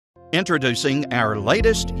Introducing our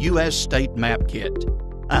latest U.S. State Map Kit,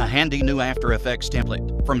 a handy new After Effects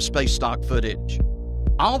template from SpaceStockFootage.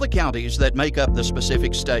 All the counties that make up the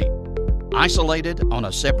specific state, isolated on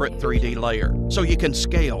a separate 3D layer, so you can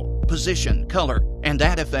scale, position, color, and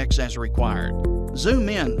add effects as required. Zoom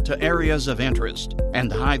in to areas of interest and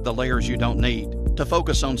hide the layers you don't need to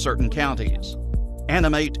focus on certain counties.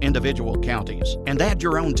 Animate individual counties and add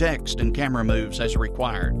your own text and camera moves as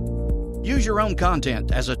required. Use your own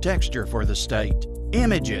content as a texture for the state,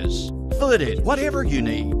 images, footage, whatever you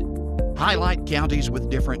need. Highlight counties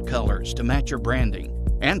with different colors to match your branding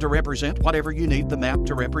and to represent whatever you need the map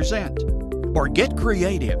to represent. Or get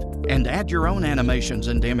creative and add your own animations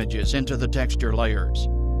and images into the texture layers.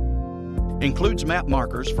 Includes map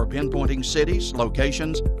markers for pinpointing cities,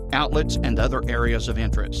 locations, outlets, and other areas of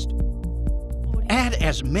interest. Add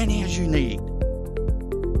as many as you need.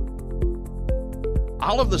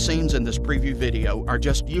 All of the scenes in this preview video are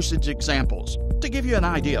just usage examples to give you an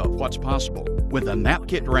idea of what's possible with the Map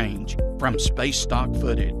Kit range from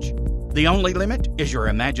SpaceStockFootage. The only limit is your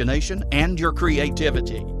imagination and your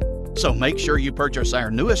creativity. So make sure you purchase our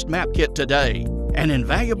newest Map Kit today, an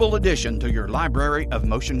invaluable addition to your library of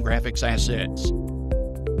motion graphics assets.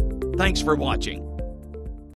 Thanks for watching.